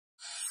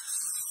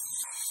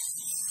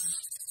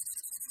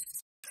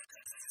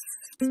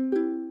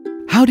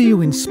How do you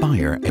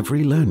inspire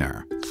every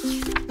learner?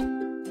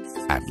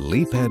 At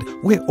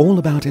LeapEd, we're all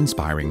about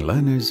inspiring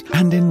learners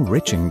and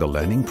enriching the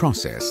learning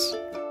process.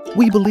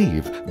 We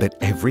believe that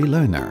every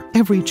learner,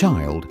 every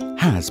child,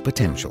 has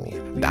potential.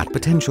 That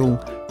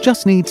potential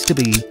just needs to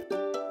be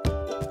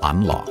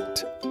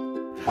unlocked.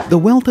 The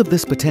wealth of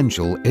this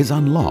potential is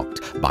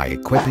unlocked by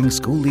equipping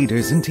school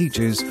leaders and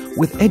teachers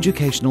with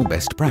educational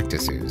best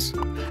practices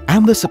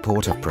and the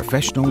support of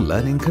professional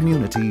learning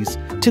communities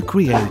to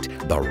create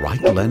the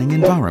right learning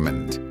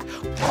environment,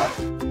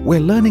 where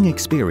learning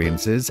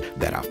experiences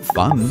that are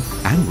fun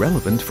and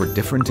relevant for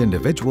different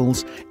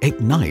individuals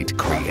ignite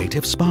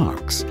creative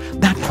sparks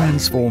that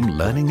transform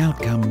learning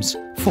outcomes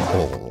for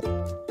all.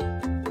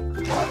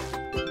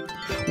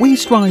 We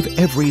strive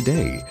every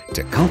day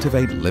to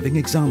cultivate living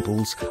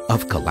examples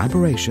of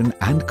collaboration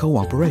and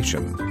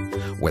cooperation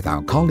with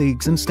our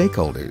colleagues and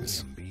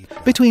stakeholders,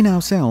 between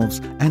ourselves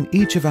and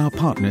each of our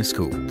partner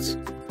schools,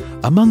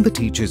 among the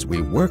teachers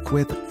we work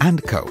with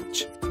and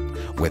coach,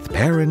 with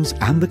parents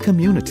and the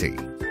community,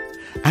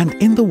 and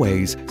in the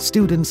ways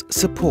students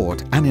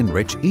support and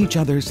enrich each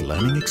other's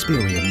learning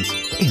experience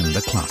in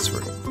the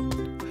classroom.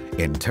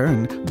 In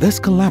turn, this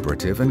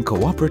collaborative and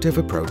cooperative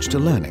approach to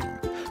learning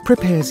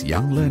prepares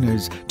young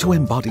learners to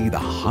embody the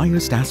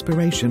highest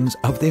aspirations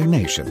of their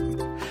nation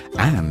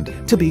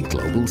and to be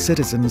global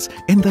citizens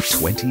in the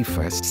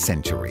 21st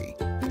century,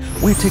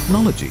 where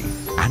technology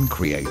and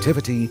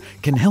creativity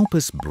can help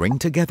us bring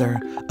together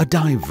a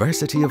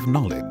diversity of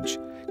knowledge,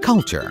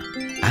 culture,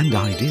 and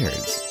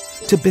ideas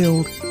to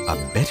build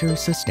a better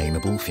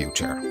sustainable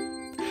future.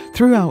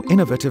 Through our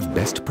innovative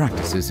best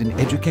practices in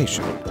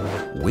education,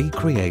 we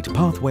create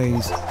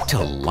pathways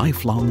to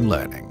lifelong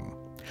learning.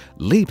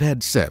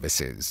 LeapEd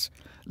Services.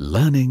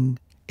 Learning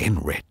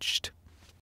enriched.